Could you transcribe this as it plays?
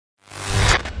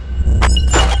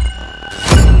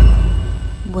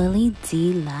Willie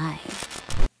D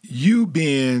Live. You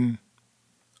being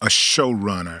a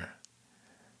showrunner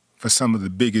for some of the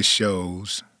biggest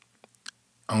shows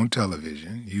on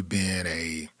television, you being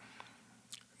a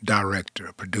director,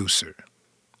 a producer.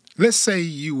 Let's say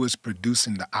you was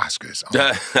producing the Oscars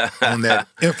on that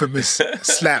infamous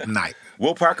slap night.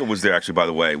 Will Packer was there, actually, by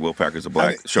the way. Will Packer's a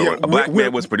black showrunner. A black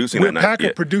man was producing that night. Will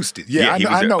Packer produced it. Yeah,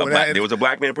 I know. There was a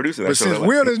black man producing that. But since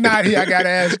Will is not here, I got to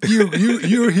ask you.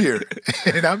 You're here,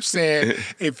 and I'm saying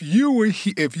if you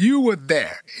were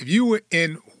there, if you were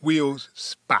in Will's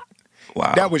spot,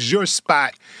 wow, that was your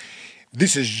spot.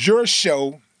 This is your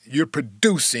show. You're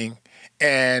producing,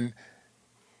 and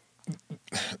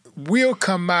Will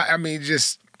come out. I mean,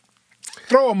 just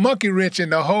throw a monkey wrench in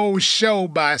the whole show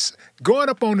by going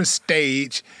up on the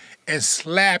stage and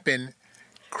slapping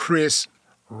Chris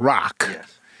Rock.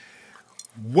 Yes.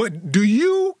 What do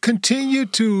you continue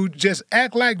to just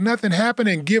act like nothing happened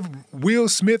and give Will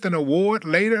Smith an award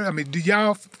later? I mean, do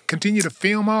y'all continue to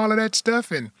film all of that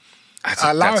stuff and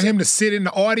allow him to sit in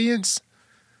the audience?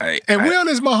 Will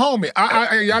is my homie.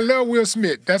 I love Will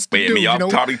Smith. That's the dude. Y'all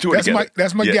probably toured together.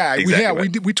 That's my guy.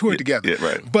 Exactly, we toured together. Yeah,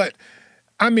 right. But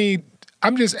I mean,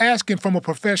 I'm just asking from a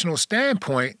professional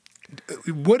standpoint.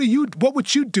 What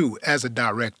would you do as a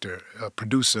director, a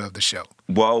producer of the show?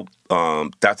 Well,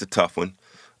 that's a tough one.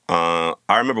 I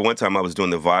remember one time I was doing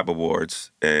the Vibe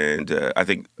Awards, and I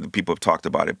think people have talked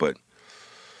about it, but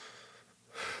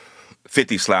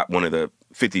 50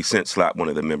 Cent slapped one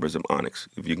of the members of Onyx.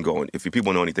 If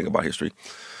people know anything about history,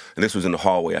 and this was in the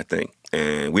hallway, I think,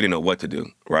 and we didn't know what to do,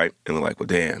 right? And we're like, well,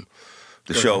 damn.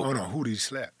 The show. Hold on, who did he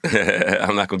slap?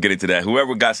 I'm not gonna get into that.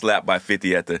 Whoever got slapped by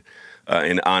 50 at the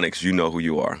in Onyx, you know who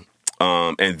you are.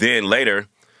 And then later,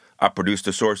 I produced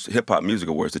the Source Hip Hop Music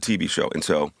Awards, the TV show, and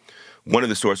so one of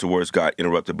the Source Awards got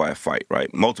interrupted by a fight. Right,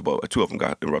 two of them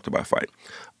got interrupted by a fight.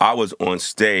 I was on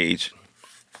stage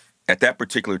at that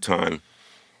particular time.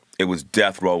 It was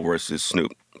Death Row versus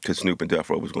Snoop, because Snoop and Death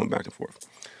Row was going back and forth.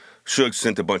 Suge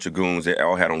sent a bunch of goons. They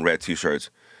all had on red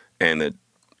T-shirts, and the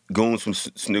goons from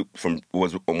Snoop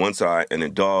was on one side, and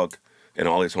then Dog and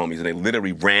all his homies, and they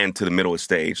literally ran to the middle of the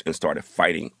stage and started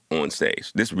fighting on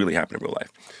stage. This really happened in real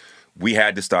life. We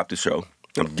had to stop the show.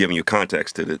 I'm giving you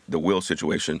context to the Will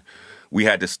situation. We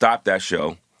had to stop that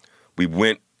show. We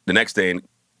went the next day and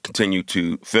continued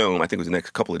to film. I think it was the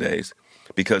next couple of days,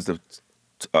 because the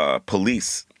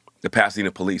police, the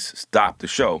Pasadena police, stopped the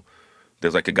show.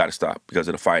 There's like, it got to stop because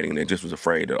of the fighting, and they just was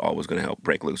afraid that all was going to help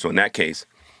break loose. So in that case,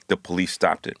 the police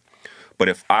stopped it. But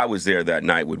if I was there that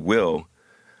night with Will,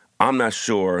 I'm not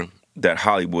sure that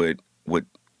Hollywood would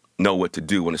know what to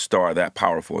do when a star that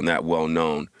powerful and that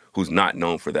well-known, who's not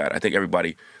known for that. I think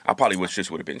everybody, I probably would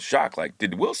have been shocked. Like,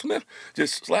 did Will Smith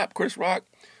just slap Chris Rock?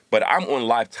 But I'm on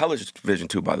live television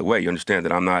too, by the way. You understand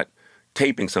that I'm not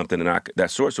taping something, and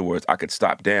that Source Awards, I could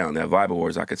stop down. That Vibe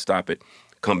Awards, I could stop it,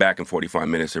 come back in 45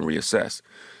 minutes and reassess.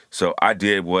 So I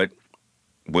did what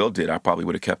Will did. I probably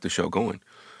would have kept the show going.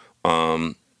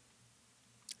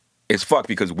 It's fucked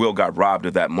because Will got robbed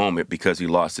of that moment because he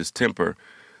lost his temper.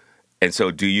 And so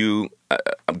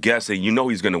I'm guessing, you know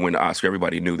he's going to win the Oscar.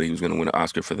 Everybody knew that he was going to win the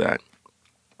Oscar for that.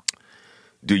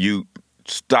 Do you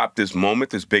stop this moment,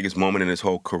 this biggest moment in his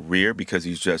whole career, because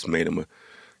he's just made a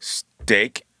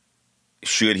mistake?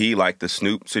 Should he, like the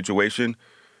Snoop situation,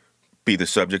 be the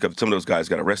subject of, some of those guys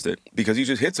got arrested because he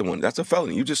just hit someone? That's a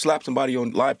felony. You just slap somebody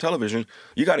on live television,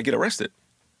 you got to get arrested.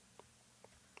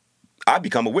 I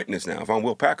become a witness now. If I'm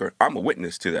Will Packer, I'm a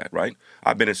witness to that, right?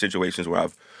 I've been in situations where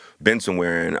I've been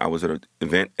somewhere and I was at an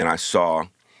event and I saw,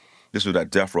 this was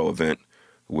that Death Row event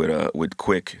with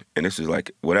Quick, and this is like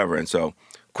whatever. And so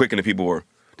Quick and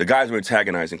the guys were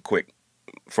antagonizing Quick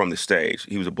from the stage.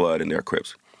 He was a Blood and they're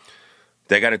Crips.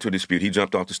 They got into a dispute. He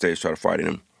jumped off the stage, started fighting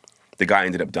him. The guy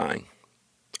ended up dying.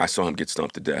 I saw him get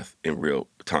stumped to death in real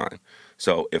time.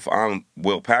 So if I'm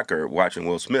Will Packer watching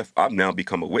Will Smith, I've now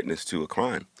become a witness to a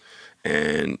crime.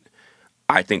 And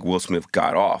I think Will Smith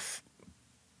got off.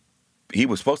 He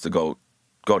was supposed to go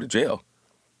to jail.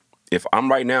 If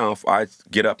I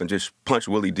get up and just punch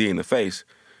Willie D in the face,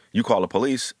 you call the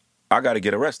police, I got to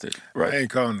get arrested, right? I ain't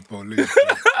calling the police.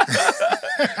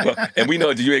 Well, and we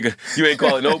know you ain't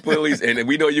calling no police, and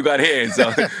we know you got hands,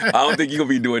 so I don't think you're going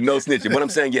to be doing no snitching. But I'm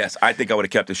saying, yes, I think I would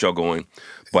have kept the show going,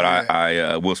 but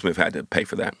yeah. Will Smith had to pay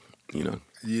for that, you know?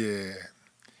 Yeah.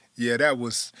 Yeah, that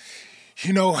was,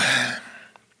 you know,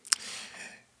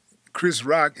 Chris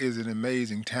Rock is an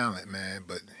amazing talent, man,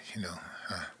 but, you know,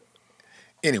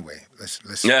 anyway, let's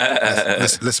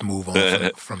move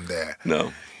on from there.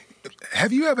 No.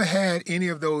 Have you ever had any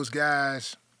of those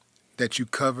guys that you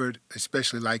covered,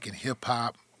 especially like in hip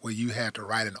hop, where you had to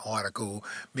write an article.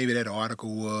 Maybe that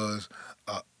article was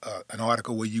an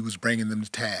article where you was bringing them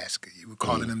to task. You were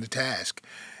calling them to task.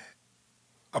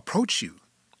 Approach you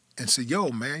and say, yo,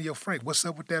 man, yo, Frank, what's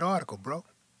up with that article, bro?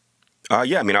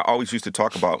 Yeah, I mean, I always used to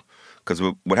talk about, because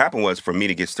what happened was for me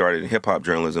to get started in hip-hop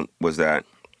journalism was that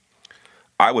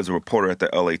I was a reporter at the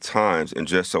LA Times, and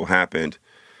just so happened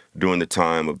during the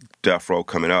time of Death Row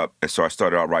coming up, and so I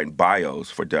started out writing bios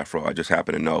for Death Row. I just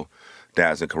happened to know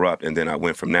Daz and Corrupt, and then I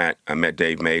went from that. I met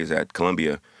Dave Mays at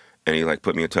Columbia, and he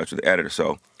put me in touch with the editor.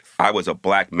 So I was a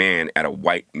black man at a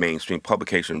white mainstream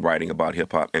publication writing about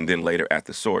hip hop, and then later at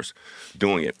The Source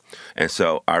doing it. And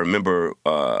so I remember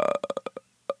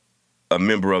a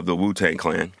member of the Wu-Tang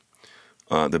Clan,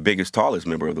 the biggest, tallest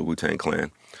member of the Wu-Tang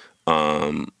Clan.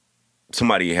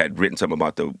 Somebody had written something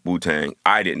about the Wu-Tang.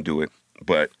 I didn't do it,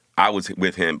 but I was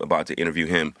with him about to interview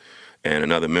him and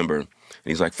another member. And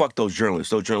he's like, fuck those journalists.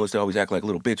 Those journalists, they always act like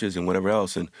little bitches and whatever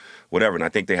else and whatever. And I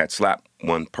think they had slapped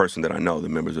one person that I know, the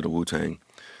members of the Wu-Tang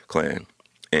Clan.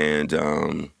 And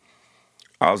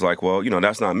I was like, well,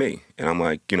 that's not me. And I'm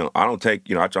like, I don't take,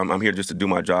 I'm here just to do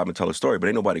my job and tell a story, but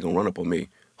ain't nobody gonna run up on me,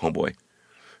 homeboy.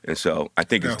 And so I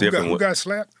think it's different. Who got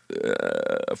slapped?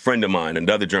 A friend of mine,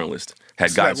 another journalist,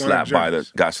 got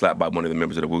slapped by one of the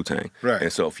members of the Wu-Tang. Right.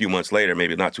 And so a few months later,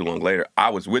 maybe not too long later, I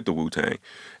was with the Wu-Tang,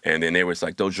 and then they were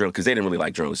like those journalists, because they didn't really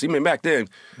like journalists. Even back then,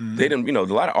 they didn't. A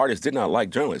lot of artists did not like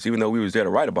journalists, even though we was there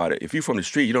to write about it. If you're from the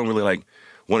street, you don't really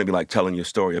want to be telling your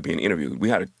story or being interviewed. We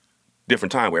had a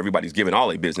different time where everybody's giving all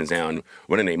their business down,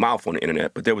 running their mouth on the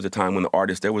internet. But there was a time when the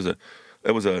artists, there was a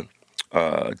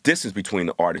distance between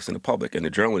the artist and the public, and the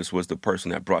journalist was the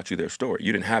person that brought you their story.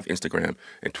 You didn't have Instagram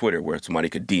and Twitter where somebody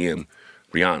could DM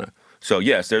Rihanna. So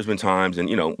yes, there's been times, and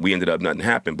we ended up nothing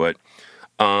happened. But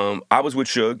I was with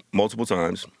Suge multiple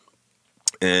times,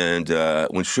 and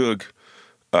when Suge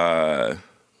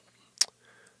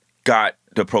got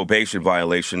the probation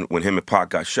violation when him and Pac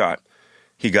got shot,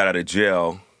 he got out of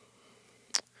jail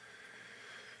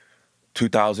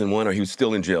 2001, or he was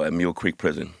still in jail at Mule Creek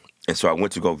Prison. And so I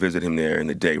went to go visit him there in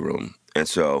the day room. And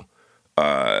so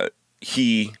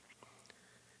he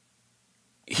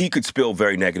could spill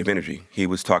very negative energy. He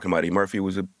was talking about Eddie Murphy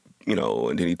was and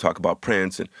then he'd talk about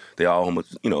Prince, and they all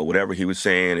almost, whatever he was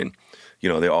saying, and,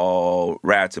 they're all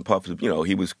rats and puffs.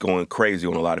 He was going crazy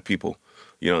on a lot of people.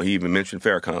 He even mentioned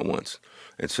Farrakhan once.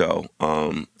 And so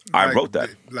I wrote that.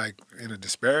 Like in a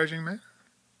disparaging manner?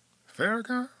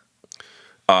 Farrakhan?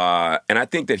 And I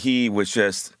think that he was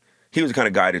the kind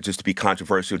of guy that just to be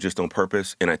controversial just on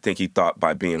purpose. And I think he thought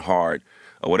by being hard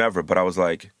or whatever. But I was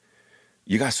like,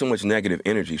 you got so much negative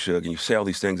energy, Suge, and you say all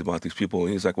these things about these people.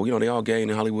 And he's like, well, they all gay in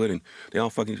Hollywood, and they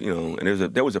all fucking,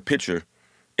 and there was a picture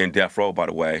in Death Row, by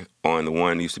the way, on the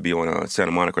one that used to be on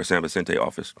Santa Monica or San Vicente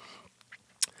office.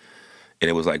 And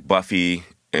it was like Buffy,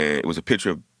 and it was a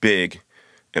picture of Big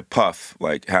and Puff,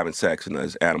 having sex and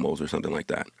as animals or something like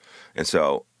that. And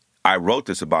so I wrote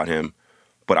this about him,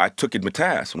 but I took him to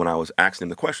task when I was asking him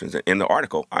the questions. In the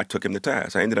article, I took him to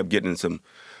task. I ended up getting some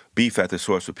beef at the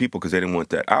Source with people because they didn't want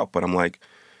that out. But I'm like,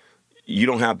 you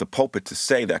don't have the pulpit to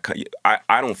say that.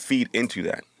 I don't feed into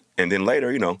that. And then later,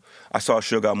 I saw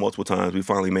Suge out multiple times. We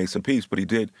finally made some peace, but he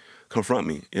did confront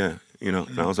me. Yeah,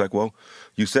 And I was like, well,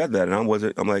 you said that,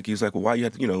 and he's like, well, why you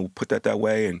have to, put that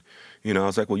way? And I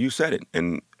was like, well, you said it,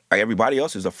 and everybody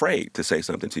else is afraid to say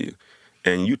something to you,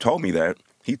 and you told me that.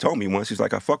 He told me once, he's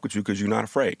like, I fuck with you because you're not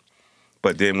afraid.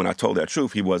 But then when I told that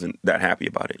truth, he wasn't that happy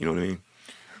about it. You know what I mean?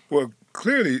 Well,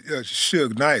 clearly,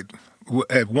 Suge Knight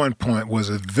at one point was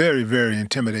a very, very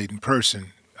intimidating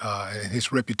person, and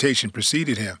his reputation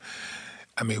preceded him.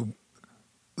 I mean,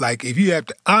 if you have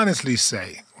to honestly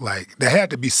say, there had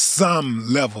to be some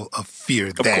level of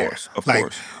fear there. Of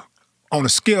course. On a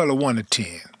scale of 1 to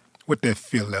 10, what that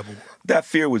fear level was? That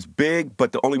fear was big,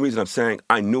 but the only reason I'm saying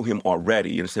I knew him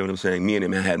already, you understand what I'm saying? Me and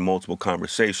him had multiple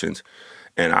conversations,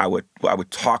 and I would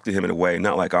talk to him in a way,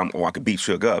 not like I could beat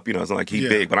Suge up, it's not like he's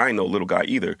big, but I ain't no little guy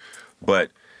either.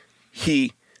 But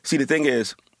the thing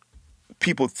is,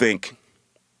 people think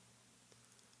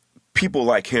people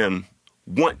like him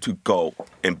want to go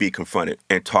and be confronted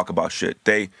and talk about shit.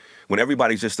 When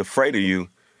everybody's just afraid of you,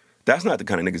 that's not the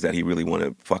kind of niggas that he really want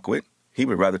to fuck with. He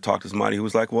would rather talk to somebody who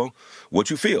was like, well, what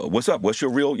you feel? What's up? What's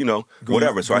your real,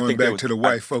 whatever. So I think back to the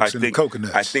white folks and the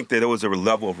coconuts. I think that there was a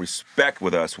level of respect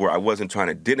with us where I wasn't trying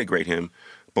to denigrate him,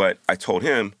 but I told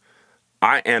him,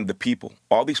 I am the people.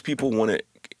 All these people want to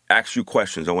ask you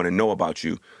questions. I want to know about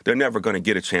you. They're never going to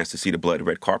get a chance to see the blood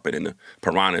red carpet and the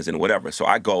piranhas and whatever. So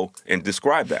I go and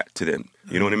describe that to them.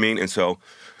 You know what I mean? And so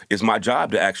it's my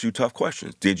job to ask you tough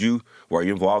questions. Were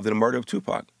you involved in the murder of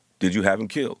Tupac? Did you have him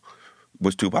killed?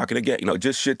 Was Tupac in a gang? You know,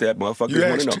 just shit that motherfuckers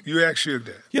want to know. You asked Suge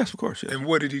that? Yes, of course, yeah. And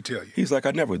what did he tell you? He's like,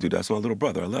 I never would do that. That's my little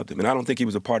brother. I loved him. And I don't think he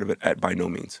was a part of it by no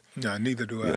means. No, neither do I.